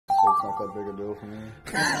It's not that big a deal for me.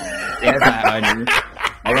 Yeah, that's not how I knew.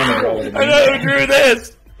 I know who drew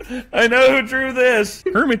this! I know who drew this!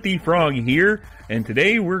 Hermit the Frog here, and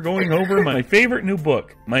today we're going over my favorite new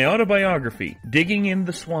book, my autobiography, Digging in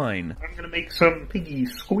the Swine. I'm gonna make some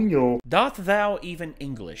piggies squeal. Doth thou even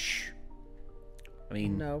English? I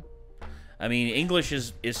mean... No. I mean, English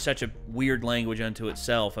is such a weird language unto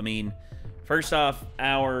itself. I mean, first off,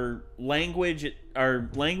 our language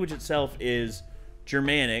itself is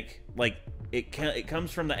Germanic. Like, it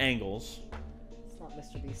comes from the Angles. It's not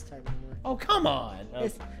Mr. Beast time anymore. Oh, come on!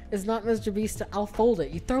 It's not Mr. Beast. I'll fold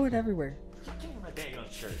it. You throw it everywhere. Give me my dang on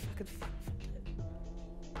shirt.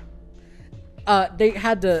 They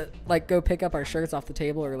had to, like, go pick up our shirts off the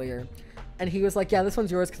table earlier. And he was like, yeah, this one's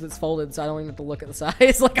yours because it's folded, so I don't even have to look at the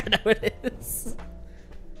size. Like, I know it is.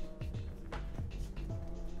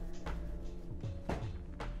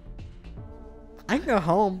 I can go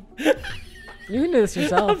home. You can do this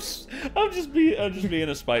yourself. I'm just being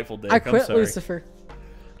a spiteful dick. I quit I'm sorry. Lucifer.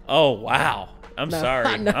 Oh, wow. I'm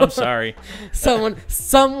sorry. No. I'm sorry.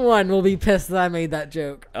 Someone will be pissed that I made that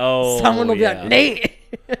joke. Oh, someone will be like, Nate.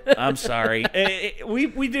 I'm sorry.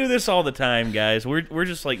 We do this all the time, guys. We're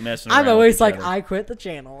just like messing around. I'm always with like, each other. I quit the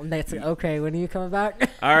channel, and that's like, okay. When are you coming back?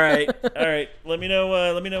 All right. Let me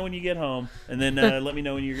know when you get home, and then let me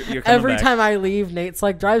know when you're coming Every back. time I leave, Nate's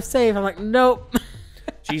like, drive safe. I'm like, nope.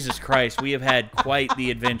 Jesus Christ, we have had quite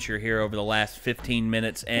the adventure here over the last 15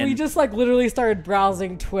 minutes, and We just like literally started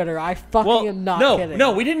browsing Twitter. I fucking am not kidding.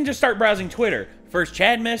 No, we didn't just start browsing Twitter. First,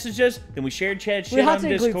 Chad messaged us, then we shared Chad's shit We have on to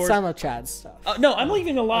Discord. include some of Chad's stuff. No, I'm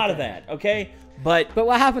leaving a lot of that, okay? But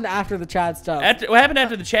what happened after the Chad stuff? what happened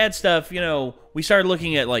after the Chad stuff, you know, we started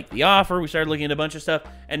looking at, like, the offer, we started looking at a bunch of stuff,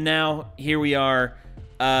 and now here we are.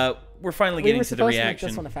 We're finally getting to the reaction. To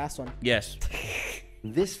make this one a fast one. Yes.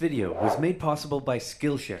 This video was made possible by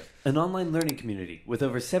Skillshare, an online learning community with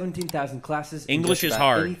over 17,000 classes. English is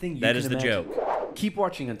hard. That is the joke. Keep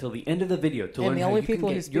watching until the end of the video to learn the how only you people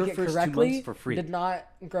can who get your speak it first 2 correctly months for free. did not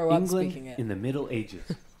grow up England speaking it. in the Middle Ages.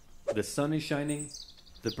 The sun is shining,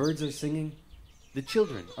 the birds are singing, the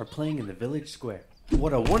children are playing in the village square.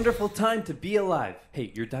 What a wonderful time to be alive.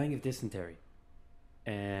 Hey, you're dying of dysentery.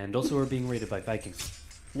 And also we're being raided by Vikings.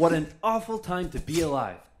 What an awful time to be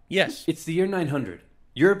alive. Yes. It's the year 900.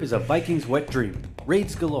 Europe is a Viking's wet dream.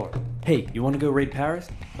 Raids galore. Hey, you want to go raid Paris?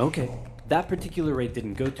 Okay. That particular raid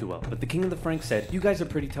didn't go too well, but the King of the Franks said, you guys are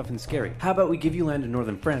pretty tough and scary. How about we give you land in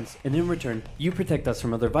northern France, and in return, you protect us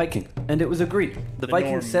from other Vikings? And it was agreed. The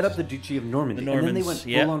Vikings set up the Duchy of Normandy, and then they went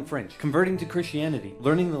full-on French, converting to Christianity,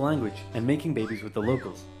 learning the language, and making babies with the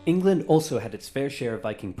locals. England also had its fair share of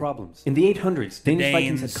Viking problems. In the 800s, Danish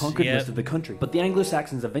Vikings had conquered most of the country, but the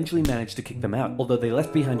Anglo-Saxons eventually managed to kick them out, although they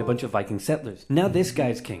left behind a bunch of Viking settlers. Now this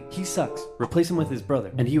guy's king. He sucks. Replace him with his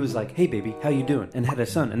brother. And he was like, hey baby, how you doing? And had a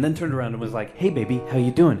son, and then turned around and was like, hey baby, how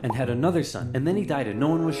you doing? And had another son. And then he died and no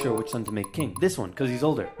one was sure which son to make king. This one, because he's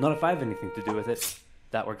older. Not if I have anything to do with it.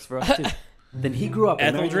 That works for us too. Then he grew up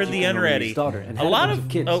and married Ethelred the Unready. Daughter and had a bunch of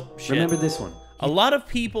kids. Oh, shit. Remember this one. A lot of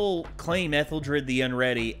people claim Ethelred the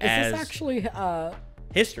Unready as... Is this actually...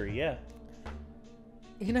 history, yeah.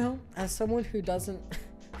 You know, as someone who doesn't...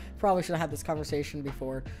 Probably should have had this conversation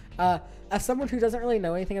before. As someone who doesn't really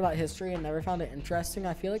know anything about history and never found it interesting,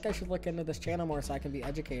 I feel like I should look into this channel more so I can be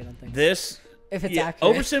educated on things. If it's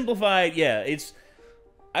accurate. Oversimplified, yeah. It's...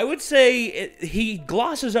 I would say he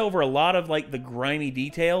glosses over a lot of, like, the grimy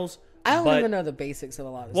details. I don't even know the basics of a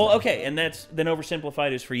lot of stuff. Well, okay, and then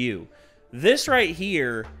oversimplified is for you. This right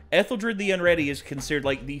here, Ethelred the Unready is considered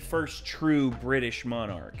like the first true British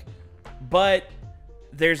monarch. But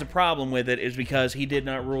there's a problem with it is because he did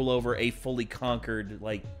not rule over a fully conquered,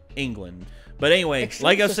 like, England. But anyway,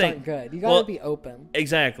 like I was saying... good. You gotta be open.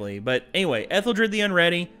 Exactly. But anyway, Ethelred the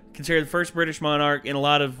Unready, considered the first British monarch in a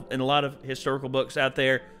lot of historical books out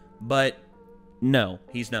there. But no,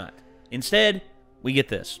 he's not. Instead, we get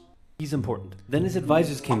this. He's important. Then his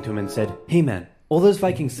advisors came to him and said, hey man, all those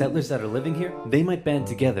Viking settlers that are living here, they might band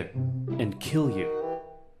together and kill you.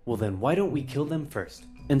 Well then, why don't we kill them first?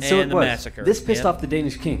 And so it was. Massacre. This pissed off the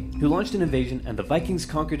Danish king, who launched an invasion, and the Vikings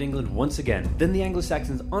conquered England once again. Then the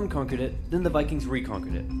Anglo-Saxons unconquered it, then the Vikings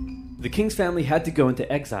reconquered it. The king's family had to go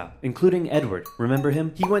into exile, including Edward. Remember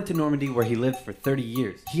him? He went to Normandy where he lived for 30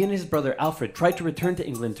 years. He and his brother Alfred tried to return to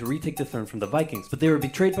England to retake the throne from the Vikings, but they were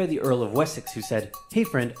betrayed by the Earl of Wessex, who said, hey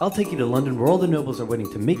friend, I'll take you to London where all the nobles are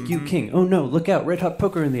waiting to make you king. Oh no, look out, red hot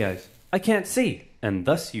poker in the eyes. I can't see. And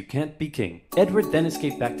thus you can't be king. Edward then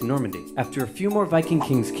escaped back to Normandy. After a few more Viking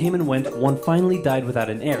kings came and went, one finally died without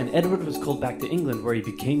an heir, and Edward was called back to England where he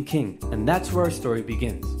became king. And that's where our story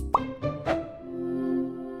begins.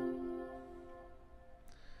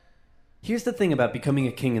 Here's the thing about becoming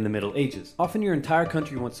a king in the Middle Ages. Often your entire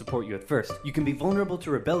country won't support you at first. You can be vulnerable to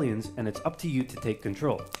rebellions, and it's up to you to take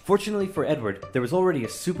control. Fortunately for Edward, there was already a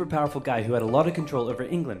super powerful guy who had a lot of control over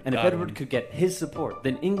England, and if Edward could get his support,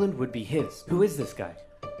 then England would be his. Who is this guy?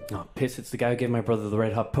 Oh, piss, it's the guy who gave my brother the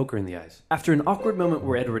red hot poker in the eyes. After an awkward moment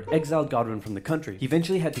where Edward exiled Godwin from the country, he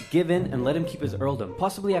eventually had to give in and let him keep his earldom,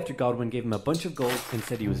 possibly after Godwin gave him a bunch of gold and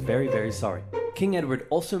said he was very, very sorry. King Edward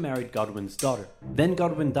also married Godwin's daughter. Then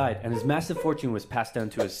Godwin died, and his massive fortune was passed down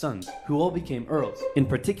to his sons, who all became earls. In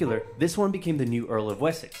particular, this one became the new Earl of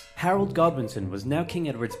Wessex. Harold Godwinson was now King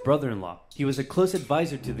Edward's brother-in-law. He was a close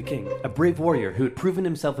advisor to the king, a brave warrior who had proven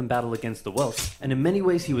himself in battle against the Welsh, and in many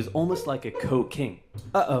ways he was almost like a co-king.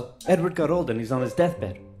 Uh-oh, Edward got old and he's on his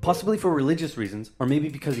deathbed. Possibly for religious reasons, or maybe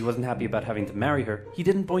because he wasn't happy about having to marry her, he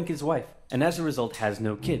didn't boink his wife, and as a result has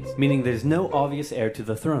no kids, meaning there's no obvious heir to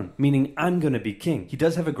the throne, meaning I'm gonna be king. He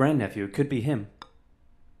does have a grandnephew, it could be him.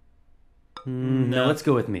 No, let's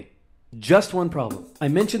go with me. Just one problem. I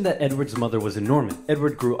mentioned that Edward's mother was a Norman.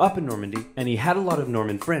 Edward grew up in Normandy, and he had a lot of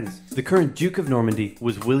Norman friends. The current Duke of Normandy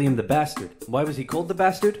was William the Bastard. Why was he called the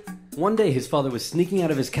Bastard? One day his father was sneaking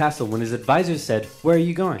out of his castle when his advisors said, "Where are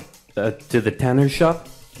you going?" To the tanner's shop?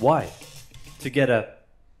 Why? To get a...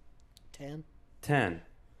 Tan.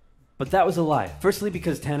 But that was a lie. Firstly,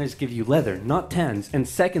 because tanners give you leather, not tans, and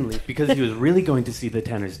secondly, because he was really going to see the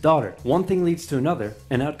tanner's daughter. One thing leads to another,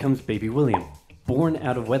 and out comes baby William, born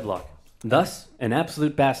out of wedlock. Thus, an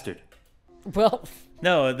absolute bastard. Well...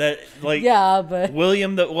 No, that, like... Yeah, but...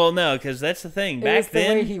 William the... Well, no, because that's the thing. Back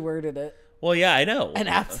then... the way he worded it. Well, yeah, I know. An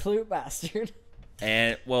absolute bastard.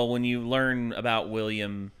 And, well, when you learn about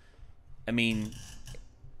William, I mean...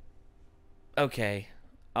 Okay.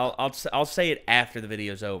 I'll say it after the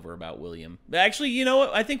video's over about William. Actually, you know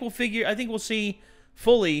what? I think we'll see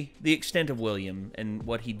fully the extent of William and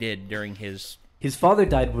what he did during his... His father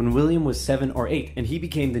died when William was 7 or 8, and he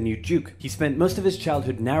became the new Duke. He spent most of his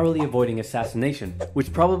childhood narrowly avoiding assassination,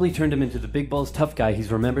 which probably turned him into the big balls tough guy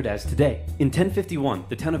he's remembered as today. In 1051,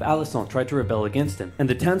 the town of Alençon tried to rebel against him, and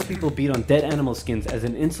the townspeople beat on dead animal skins as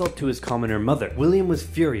an insult to his commoner mother. William was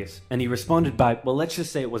furious, and he responded by, well, let's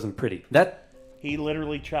just say it wasn't pretty. He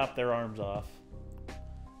literally chopped their arms off.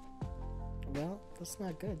 Well, that's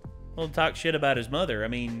not good. Well, talk shit about his mother. I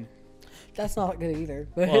mean... That's not good either.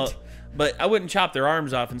 But... Well, but I wouldn't chop their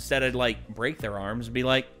arms off. Instead, I'd, like, break their arms and be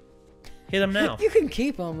like, hit them now. You can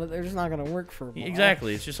keep them, but they're just not going to work for a while.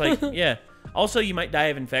 Exactly. It's just like, yeah. Also, you might die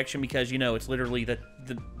of infection because, you know, it's literally the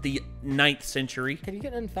 9th century. Can you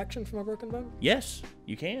get an infection from a broken bone? Yes,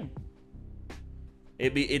 you can.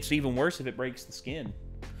 It's even worse if it breaks the skin.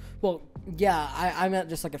 Well, yeah, I meant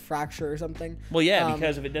just like a fracture or something. Well, yeah,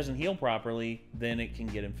 because if it doesn't heal properly, then it can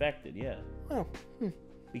get infected, yeah. Oh,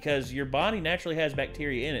 Because your body naturally has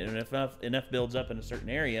bacteria in it, and if enough builds up in a certain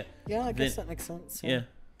area... Yeah, I guess that makes sense. Yeah.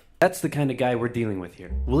 That's the kind of guy we're dealing with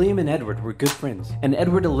here. William and Edward were good friends, and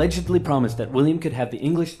Edward allegedly promised that William could have the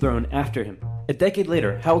English throne after him. A decade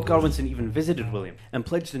later, Harold Godwinson even visited William and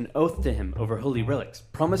pledged an oath to him over holy relics,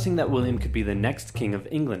 promising that William could be the next king of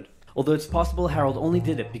England. Although it's possible Harold only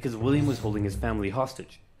did it because William was holding his family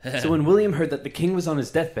hostage. So when William heard that the king was on his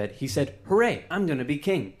deathbed, he said, "Hooray, I'm gonna be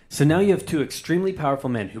king." So now you have two extremely powerful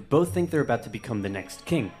men who both think they're about to become the next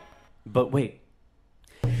king. But wait.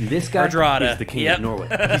 This guy is the king of Norway.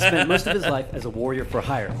 He spent most of his life as a warrior for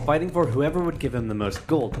hire, fighting for whoever would give him the most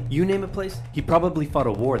gold. You name a place, he probably fought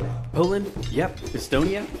a war there. Poland? Yep.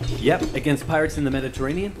 Estonia? Yep. Against pirates in the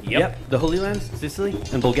Mediterranean? Yep. The Holy Lands? Sicily?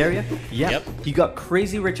 And Bulgaria? Yep. He got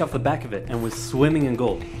crazy rich off the back of it and was swimming in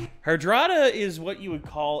gold. Hardrada is what you would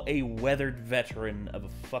call a weathered veteran of a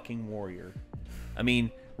fucking warrior. I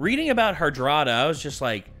mean, reading about Hardrada, I was just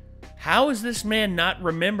like, how is this man not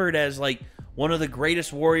remembered as, like, one of the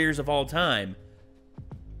greatest warriors of all time?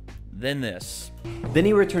 Then this. Then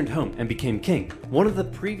he returned home and became king. One of the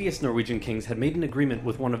previous Norwegian kings had made an agreement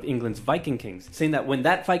with one of England's Viking kings, saying that when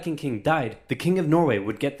that Viking king died, the king of Norway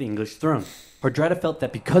would get the English throne. Hardrada felt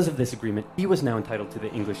that because of this agreement, he was now entitled to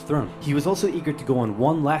the English throne. He was also eager to go on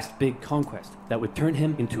one last big conquest that would turn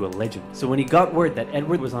him into a legend. So when he got word that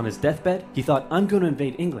Edward was on his deathbed, he thought, I'm going to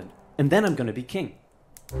invade England, and then I'm going to be king.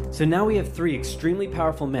 So now we have three extremely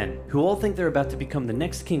powerful men who all think they're about to become the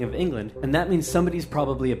next king of England, and that means somebody's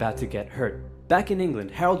probably about to get hurt. Back in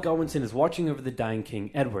England, Harold Godwinson is watching over the dying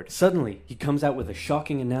King Edward. Suddenly, he comes out with a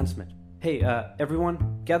shocking announcement. Hey,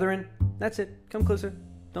 everyone, gather in. That's it. Come closer.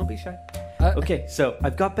 Don't be shy. Okay, so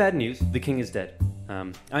I've got bad news. The king is dead.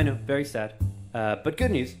 I know, very sad. But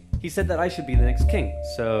good news. He said that I should be the next king,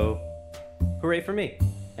 so hooray for me.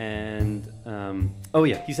 And, oh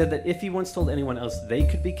yeah, he said that if he once told anyone else they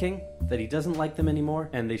could be king, that he doesn't like them anymore,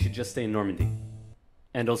 and they should just stay in Normandy.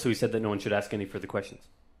 And also he said that no one should ask any further questions.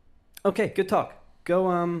 Okay, good talk.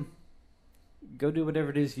 Go do whatever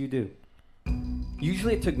it is you do.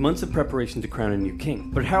 Usually it took months of preparation to crown a new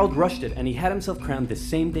king, but Harold rushed it, and he had himself crowned the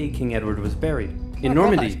same day King Edward was buried. In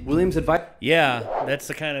Normandy, William's advice... Yeah, that's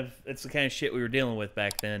the kind of shit we were dealing with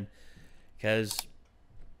back then. Because,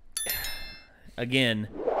 again,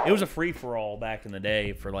 it was a free-for-all back in the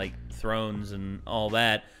day for, like, thrones and all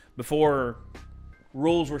that. Before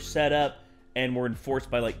rules were set up and were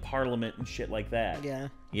enforced by, like, Parliament and shit like that. Yeah.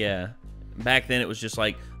 Yeah. Back then it was just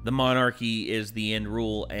like, the monarchy is the end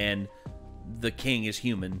rule, and the king is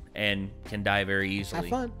human and can die very easily.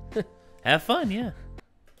 Have fun. Have fun, yeah.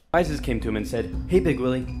 Advisors came to him and said, "Hey, Big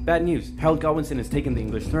Willie, bad news. Harold Godwinson has taken the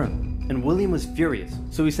English throne." And William was furious.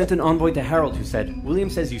 So he sent an envoy to Harold who said, "William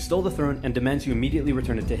says you stole the throne and demands you immediately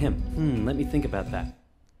return it to him." Let me think about that.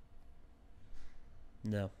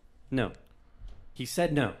 No. No. He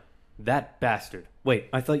said no. That bastard. Wait,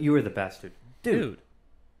 I thought you were the bastard. Dude.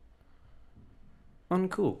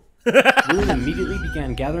 Uncool. William immediately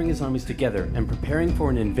began gathering his armies together and preparing for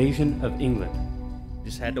an invasion of England.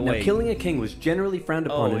 Just had to Now, wait. killing a king was generally frowned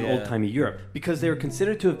upon in old-timey Europe because they were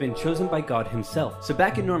considered to have been chosen by God himself. So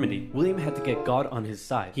back in Normandy, William had to get God on his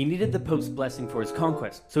side. He needed the Pope's blessing for his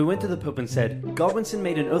conquest. So he went to the Pope and said, "Godwinson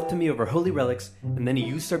made an oath to me over holy relics, and then he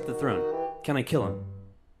usurped the throne. Can I kill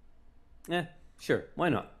him?" Sure, why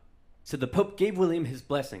not? So the Pope gave William his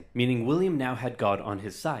blessing, meaning William now had God on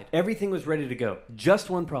his side. Everything was ready to go. Just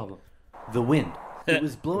one problem. The wind. It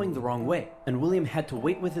was blowing the wrong way, and William had to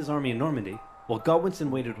wait with his army in Normandy, while Godwinson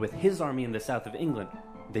waited with his army in the south of England.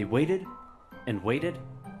 They waited, and waited,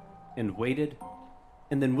 and waited,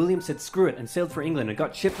 and then William said screw it and sailed for England and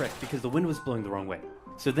got shipwrecked because the wind was blowing the wrong way.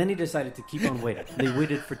 So then he decided to keep on waiting. They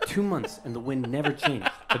waited for 2 months and the wind never changed.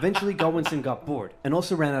 Eventually Godwinson got bored and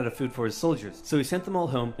also ran out of food for his soldiers, so he sent them all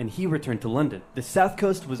home and he returned to London. The south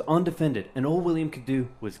coast was undefended and all William could do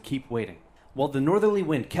was keep waiting. While the northerly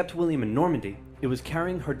wind kept William in Normandy, it was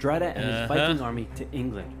carrying Hardrada and his Viking army to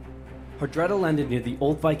England. Hardrada landed near the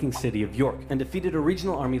old Viking city of York and defeated a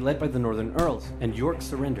regional army led by the Northern Earls, and York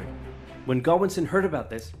surrendered. When Godwinson heard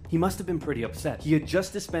about this, he must have been pretty upset. He had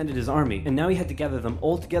just disbanded his army, and now he had to gather them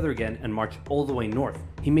all together again and march all the way north.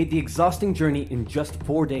 He made the exhausting journey in just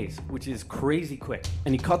 4 days, which is crazy quick,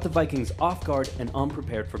 and he caught the Vikings off guard and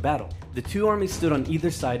unprepared for battle. The two armies stood on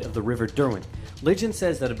either side of the river Derwent. Legend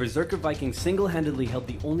says that a berserker Viking single-handedly held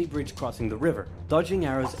the only bridge crossing the river, dodging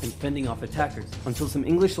arrows and fending off attackers, until some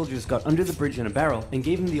English soldiers got under the bridge in a barrel and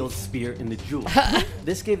gave him the old spear in the jewel.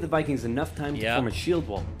 This gave the Vikings enough time to form a shield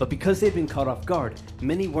wall, but because they had been caught off guard,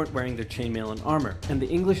 many weren't wearing their chainmail and armor, and the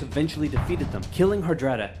English eventually defeated them, killing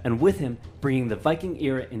Hardrada, and with him, bringing the Viking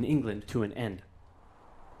era in England to an end.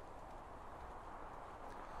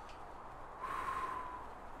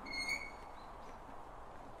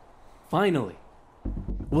 Finally!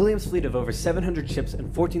 William's fleet of over 700 ships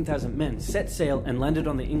and 14,000 men set sail and landed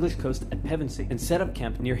on the English coast at Pevensey and set up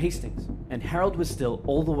camp near Hastings. And Harold was still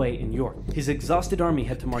all the way in York. His exhausted army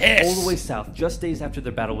had to march all the way south just days after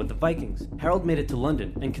their battle with the Vikings. Harold made it to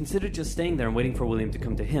London and considered just staying there and waiting for William to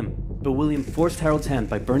come to him. But William forced Harold's hand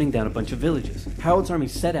by burning down a bunch of villages. Harold's army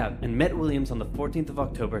set out and met William's on the 14th of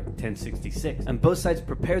October, 1066, and both sides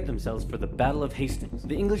prepared themselves for the Battle of Hastings.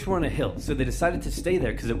 The English were on a hill, so they decided to stay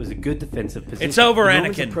there because it was a good defensive position. It's over, The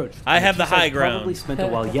Anakin. approached, I have and the high ground. Probably spent a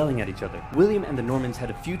while yelling at each other. William and the Normans had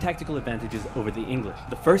a few tactical advantages over the English.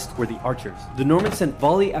 The first were the archers. The Normans sent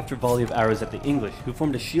volley after volley of arrows at the English, who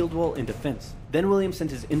formed a shield wall in defense. Then William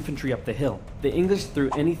sent his infantry up the hill. The English threw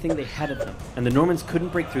anything they had at them, and the Normans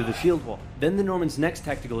couldn't break through the shield wall. Then the Normans' next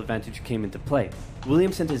tactical advantage came into play.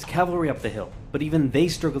 William sent his cavalry up the hill, but even they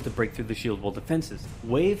struggled to break through the shield wall defenses.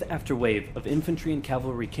 Wave after wave of infantry and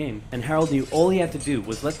cavalry came, and Harold knew all he had to do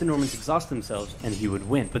was let the Normans exhaust themselves and he would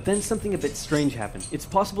win. But then something a bit strange happened. It's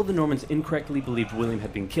possible the Normans incorrectly believed William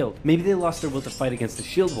had been killed. Maybe they lost their will to fight against the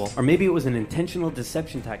shield wall, or maybe it was an intentional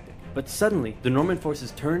deception tactic. But suddenly, the Norman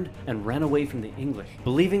forces turned and ran away from the English.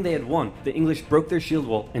 Believing they had won, the English broke their shield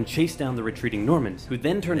wall and chased down the retreating Normans, who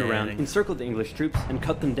then turned around, encircled the English troops, and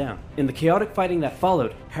cut them down. In the chaotic fighting that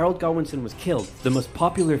followed, Harold Godwinson was killed, the most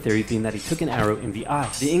popular theory being that he took an arrow in the eye.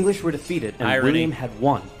 The English were defeated, and William had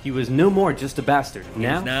won. He was no more just a bastard.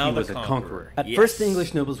 Now he was a conqueror. At first, the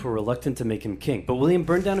English nobles were reluctant to make him king, but William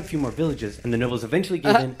burned down a few more villages, and the nobles eventually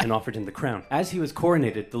gave in and offered him the crown. As he was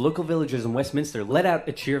coronated, the local villagers in Westminster let out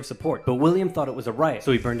a cheer of support, but William thought it was a riot,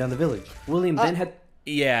 so he burned down the village. William then had...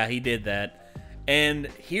 Yeah, he did that. And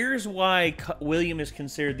here's why William is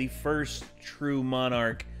considered the first true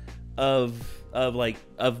monarch of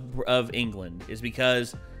England, is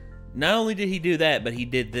because not only did he do that, but he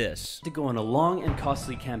did this. To go on a long and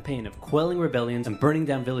costly campaign of quelling rebellions and burning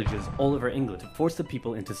down villages all over England to force the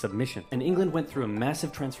people into submission. And England went through a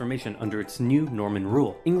massive transformation under its new Norman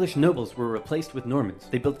rule. English nobles were replaced with Normans.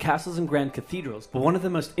 They built castles and grand cathedrals, but one of the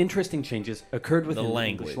most interesting changes occurred within the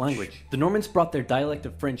English language. The Normans brought their dialect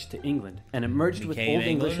of French to England and it merged with Old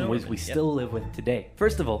English in ways we still live with today.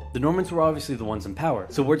 First of all, the Normans were obviously the ones in power,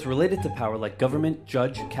 so words related to power like government,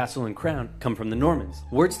 judge, castle, and crown come from the Normans.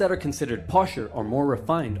 Words that are considered posher or more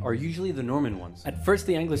refined are usually the Norman ones. At first,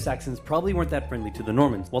 the Anglo-Saxons probably weren't that friendly to the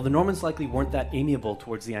Normans, while the Normans likely weren't that amiable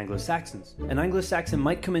towards the Anglo-Saxons. An Anglo-Saxon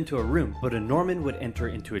might come into a room, but a Norman would enter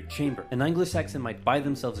into a chamber. An Anglo-Saxon might buy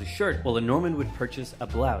themselves a shirt, while a Norman would purchase a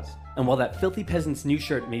blouse. And while that filthy peasant's new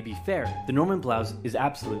shirt may be fair, the Norman blouse is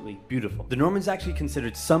absolutely beautiful. The Normans actually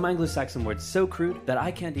considered some Anglo-Saxon words so crude that I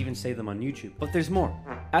can't even say them on YouTube. But there's more.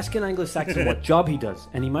 Ask an Anglo-Saxon what job he does,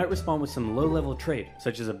 and he might respond with some low-level trade,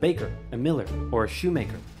 such as a baker, a miller, or a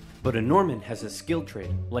shoemaker. But a Norman has a skilled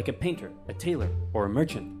trade, like a painter, a tailor, or a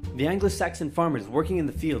merchant. The Anglo-Saxon farmers working in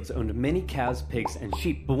the fields owned many cows, pigs, and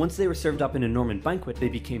sheep, but once they were served up in a Norman banquet, they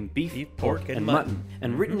became beef, pork, and mutton.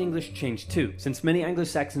 And written English changed too. Since many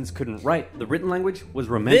Anglo-Saxons couldn't write, the written language was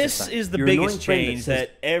romanticized. This is the biggest change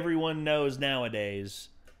that everyone knows nowadays.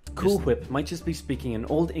 Cool Whip might just be speaking an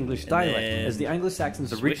Old English dialect, as the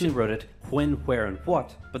Anglo-Saxons originally wrote it when, where, and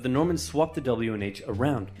what, but the Normans swapped the W and H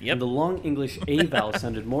around, and the long English A vowel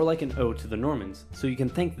sounded more like an O to the Normans, so you can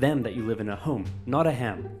thank them that you live in a home, not a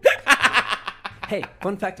ham. Hey,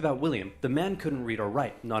 fun fact about William, the man couldn't read or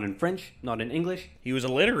write, not in French, not in English. He was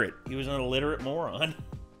illiterate. He was an illiterate moron.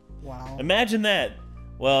 Wow. Imagine that.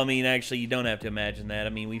 Well, I mean, actually, you don't have to imagine that. I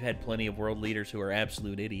mean, we've had plenty of world leaders who are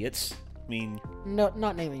absolute idiots. I mean... No,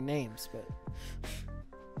 not naming names, but...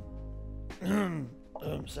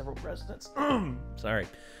 several presidents. Sorry.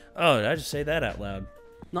 Oh, did I just say that out loud?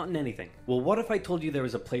 Not in anything. Well, what if I told you there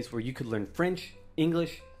was a place where you could learn French,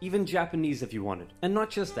 English, even Japanese if you wanted? And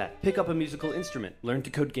not just that. Pick up a musical instrument, learn to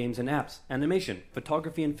code games and apps, animation,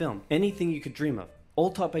 photography and film, anything you could dream of.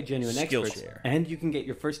 All taught by genuine experts. And you can get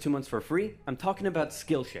your first 2 months for free. I'm talking about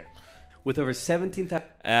Skillshare. With over 17,000...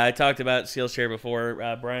 I talked about Skillshare before.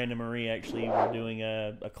 Brian and Marie actually were doing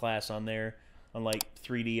a class on there on like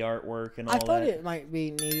 3D artwork and all that. I thought it might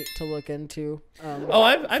be neat to look into.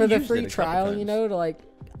 I've for the used free it a trial, couple you know, to like,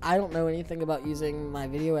 I don't know anything about using my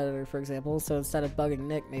video editor, for example. So instead of bugging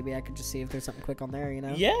Nick, maybe I could just see if there's something quick on there, you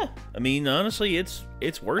know? Yeah, I mean, honestly, it's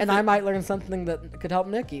worth it. And I might learn something that could help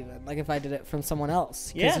Nick even, like if I did it from someone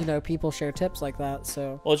else. Because, you know, people share tips like that,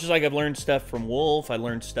 so... Well, it's just like I've learned stuff from Wolf. I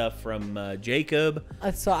learned stuff from Jacob.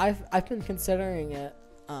 So I've been considering it.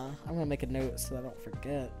 I'm going to make a note so I don't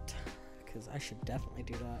forget, because I should definitely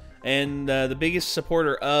do that. And the biggest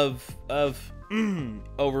supporter of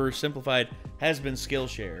Oversimplified has been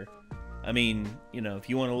Skillshare. I mean, you know, if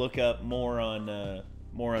you want to look up more on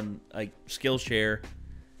like Skillshare,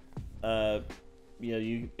 if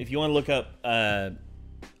you want to look up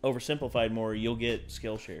Oversimplified more, you'll get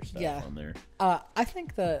Skillshare stuff on there. I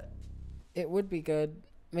think that it would be good.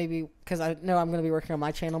 Maybe, because I know I'm going to be working on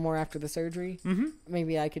my channel more after the surgery. Mm-hmm.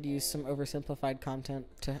 Maybe I could use some oversimplified content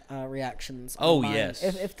to reactions. Oh, yes.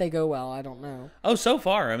 If they go well, I don't know. Oh, so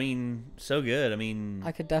far, I mean, so good. I mean...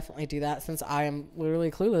 I could definitely do that. Since I am literally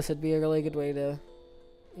clueless, it'd be a really good way to,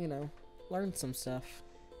 you know, learn some stuff.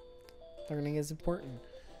 Learning is important.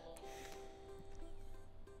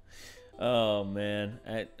 Oh, man.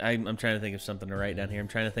 I'm trying to think of something to write down here. I'm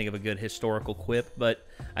trying to think of a good historical quip, but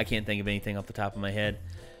I can't think of anything off the top of my head.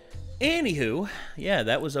 Anywho, yeah,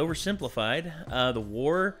 that was Oversimplified. The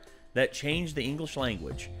war that changed the English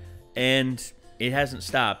language. And it hasn't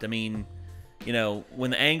stopped. I mean, you know,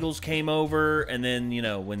 when the Angles came over, and then, you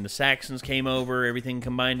know, when the Saxons came over, everything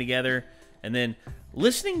combined together. And then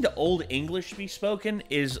listening to Old English be spoken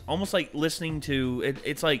is almost like listening to...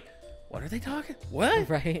 It's like, what are they talking? What?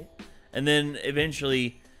 Right. And then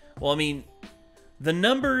eventually, well, I mean, the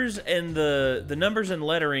numbers and the numbers and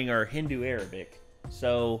lettering are Hindu Arabic.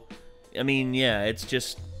 So, I mean, yeah, it's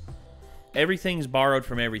just everything's borrowed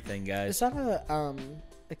from everything, guys. Is that a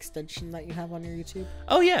extension that you have on your YouTube?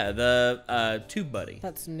 Oh yeah, the TubeBuddy.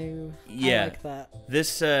 That's new. Yeah, I like that.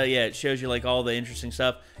 This yeah, it shows you like all the interesting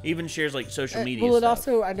stuff. Even shares like social media. Well, it stuff.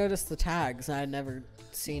 also I noticed the tags. I had never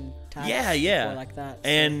seen tags before like that. So.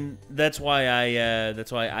 And that's why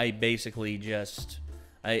I basically just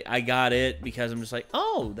I got it because I'm just like,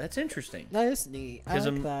 oh, that's interesting. That is neat. I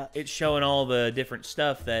like that. It's showing all the different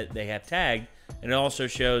stuff that they have tagged, and it also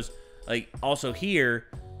shows like also here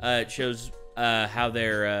it shows how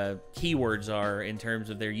their keywords are in terms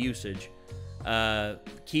of their usage.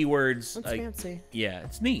 keywords. That's like, fancy. Yeah,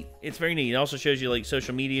 it's neat. It's very neat. It also shows you like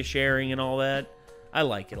social media sharing and all that. I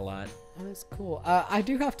like it a lot. That is cool. I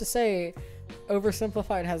do have to say,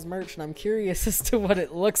 Oversimplified has merch, and I'm curious as to what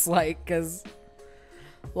it looks like, because,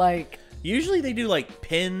 like... Usually they do, like,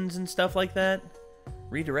 pins and stuff like that.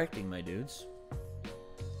 Redirecting, my dudes.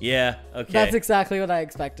 Yeah, okay. That's exactly what I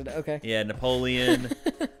expected. Okay. Yeah, Napoleon.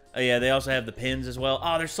 Yeah, they also have the pins as well.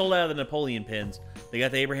 Oh, they're sold out of the Napoleon pins. They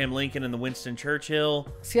got the Abraham Lincoln and the Winston Churchill.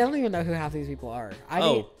 See, I don't even know who half these people are.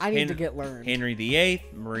 I need to get learned. Henry VIII,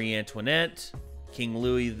 Marie Antoinette, King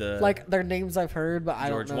Louis the... Like, their names I've heard, but I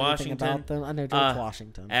George don't know anything about them. I know George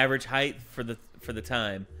Washington. Average height for the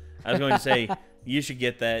time. I was going to say, you should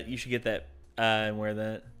get that. You should get that and wear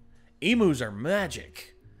that. Emus are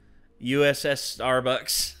magic. USS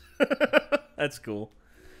Starbucks. That's cool.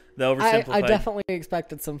 The oversimplified. I definitely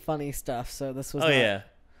expected some funny stuff, so this was. Oh yeah.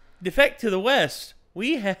 Defect to the west.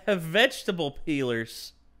 We have vegetable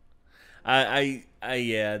peelers. Yeah.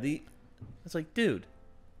 It's like, dude,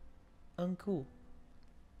 uncool.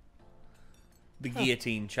 The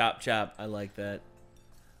guillotine, chop. I like that.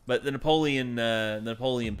 But the Napoleon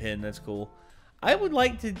pin, that's cool. I would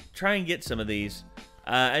like to try and get some of these.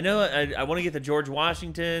 I know I want to get the George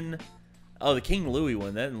Washington. Oh, the King Louis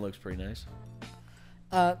one. That looks pretty nice.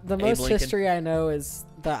 The most history I know is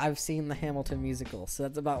that I've seen the Hamilton musical, so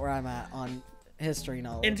that's about where I'm at on history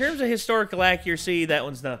knowledge. In terms of historical accuracy, that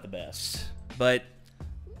one's not the best. But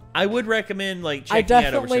I would recommend checking I out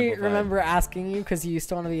definitely Oversimplified. remember asking you, because you used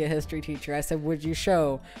to want to be a history teacher. I said, would you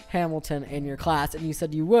show Hamilton in your class? And you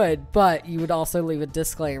said you would, but you would also leave a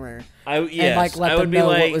disclaimer. Yes, let I them would be know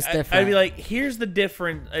like, what was different. I'd be like, here's the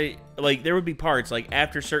different. There would be parts,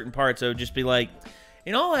 after certain parts, I would just be like,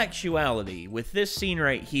 in all actuality, with this scene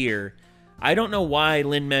right here, I don't know why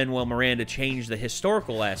Lin-Manuel Miranda changed the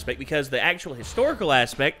historical aspect, because the actual historical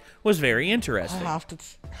aspect was very interesting.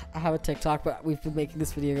 I have a TikTok, but we've been making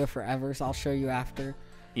this video go forever, so I'll show you after.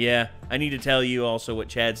 Yeah, I need to tell you also what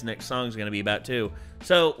Chad's next song is going to be about, too.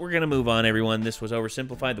 So, we're going to move on, everyone. This was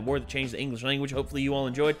Oversimplified, the war that changed the English language. Hopefully you all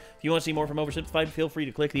enjoyed. If you want to see more from Oversimplified, feel free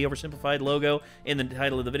to click the Oversimplified logo in the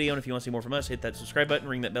title of the video. And if you want to see more from us, hit that subscribe button,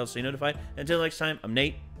 ring that bell so you're notified. Until next time, I'm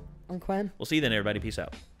Nate. I'm Quinn. We'll see you then, everybody. Peace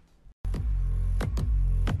out.